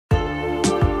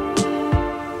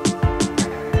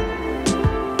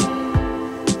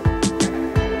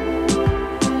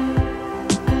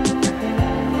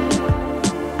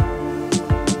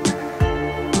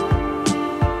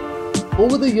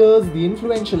Over the years, the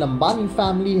influential Ambani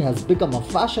family has become a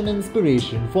fashion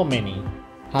inspiration for many.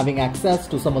 Having access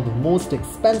to some of the most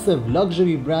expensive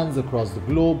luxury brands across the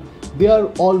globe, they are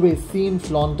always seen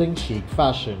flaunting chic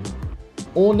fashion.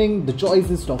 Owning the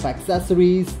choicest of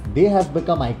accessories, they have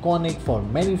become iconic for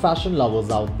many fashion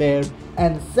lovers out there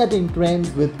and setting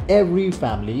trends with every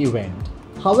family event.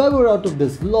 However, out of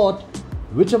this lot,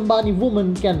 which Ambani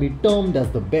woman can be termed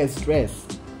as the best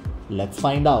dressed? Let's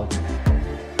find out.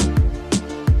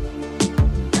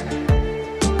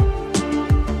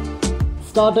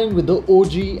 Starting with the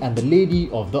OG and the lady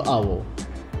of the hour.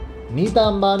 Nita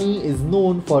Ambani is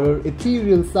known for her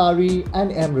ethereal saree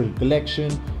and emerald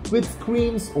collection which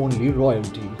screams only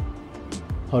royalty.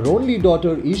 Her only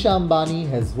daughter Isha Ambani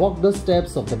has walked the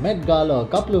steps of the Met Gala a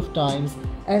couple of times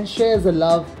and shares a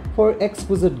love for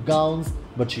exquisite gowns,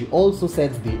 but she also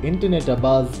sets the internet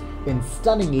abuzz in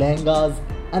stunning lehengas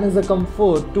and is a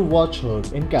comfort to watch her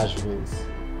in casuals.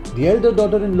 The elder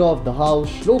daughter-in-law of the house,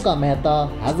 Shloka Mehta,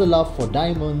 has a love for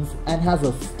diamonds and has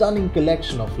a stunning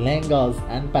collection of lehengas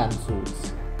and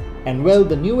pantsuits. And well,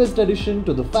 the newest addition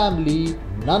to the family,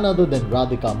 none other than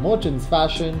Radhika Merchant's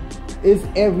fashion, is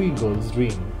every girl's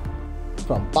dream.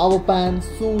 From power pants,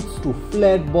 suits to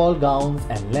flared ball gowns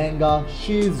and lehenga,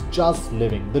 she is just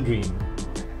living the dream.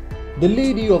 The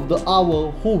lady of the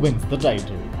hour who wins the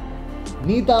title.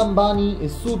 Nita Ambani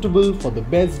is suitable for the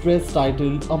best dressed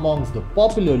title amongst the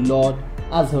popular lot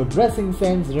as her dressing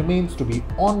sense remains to be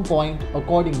on point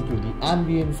according to the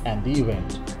ambience and the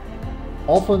event.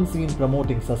 Often seen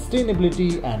promoting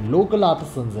sustainability and local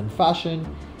artisans in fashion,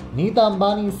 Nita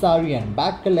Ambani's sari and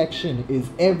bag collection is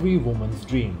every woman's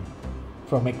dream.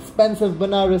 From expensive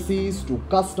Banarasis to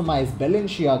customized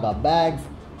Balenciaga bags,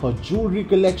 her jewelry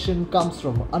collection comes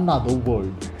from another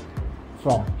world.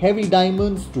 From heavy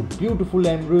diamonds to beautiful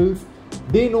emeralds,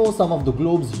 they know some of the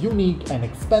globe's unique and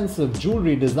expensive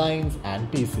jewelry designs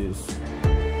and pieces.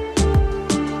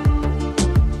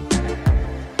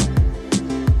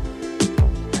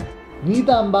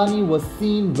 Nita Ambani was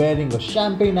seen wearing a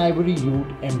champagne ivory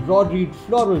hued embroidered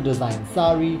floral design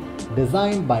sari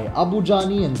designed by Abu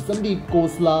Jani and Sandeep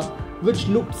Khosla, which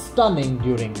looked stunning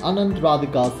during Anant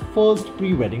Radhika's first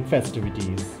pre-wedding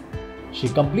festivities. She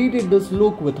completed this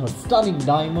look with her stunning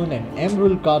diamond and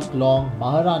emerald cut long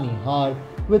Maharani har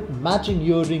with matching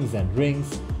earrings and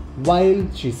rings, while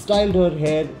she styled her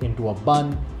hair into a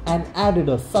bun and added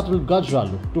a subtle gajra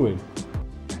look to it.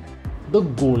 The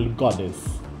Gold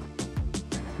Goddess.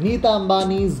 Nita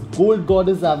Ambani's Gold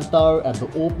Goddess avatar at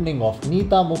the opening of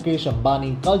Nita Mukesh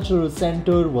Ambani Cultural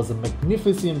Center was a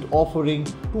magnificent offering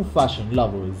to fashion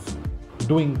lovers.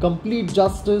 Doing complete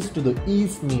justice to the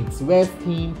East meets West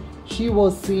theme, she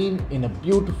was seen in a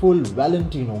beautiful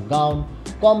Valentino gown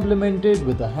complemented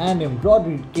with a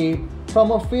hand-embroidered cape from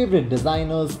her favorite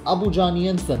designers Abu Jani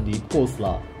and Sandeep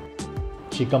Khosla.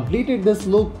 She completed this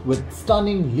look with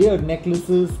stunning layered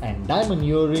necklaces and diamond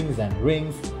earrings and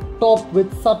rings topped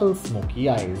with subtle smoky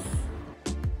eyes.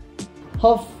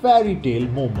 Her fairy tale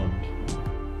moment.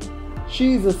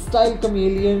 She is a style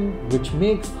chameleon which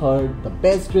makes her the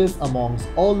best dressed amongst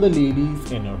all the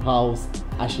ladies in her house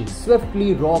as she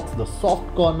swiftly rocks the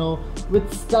soft corner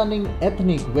with stunning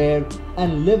ethnic wear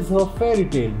and lives her fairy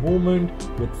tale moment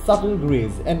with subtle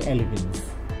grace and elegance.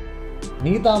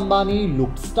 Nita Ambani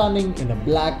looked stunning in a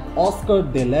black Oscar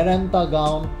de la Renta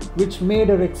gown which made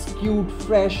her exude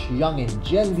fresh, young and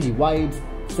Gen Z vibes,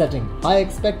 setting high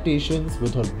expectations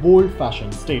with her bold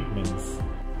fashion statements.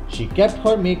 She kept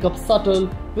her makeup subtle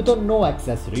with a no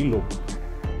accessory look.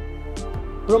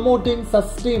 Promoting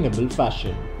sustainable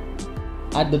fashion.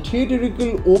 At the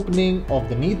theatrical opening of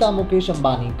the Nita Mukesh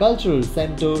Ambani Cultural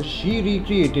Center, she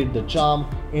recreated the charm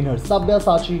in her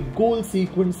Sabyasachi gold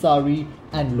sequin sari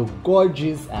and looked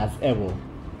gorgeous as ever.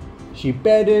 She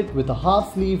paired it with a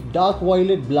half-sleeve dark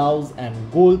violet blouse and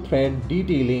gold thread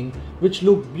detailing which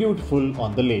looked beautiful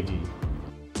on the lady.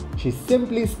 She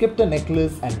simply skipped a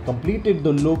necklace and completed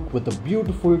the look with a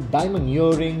beautiful diamond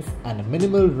earrings and a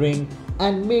minimal ring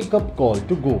and makeup call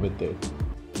to go with it.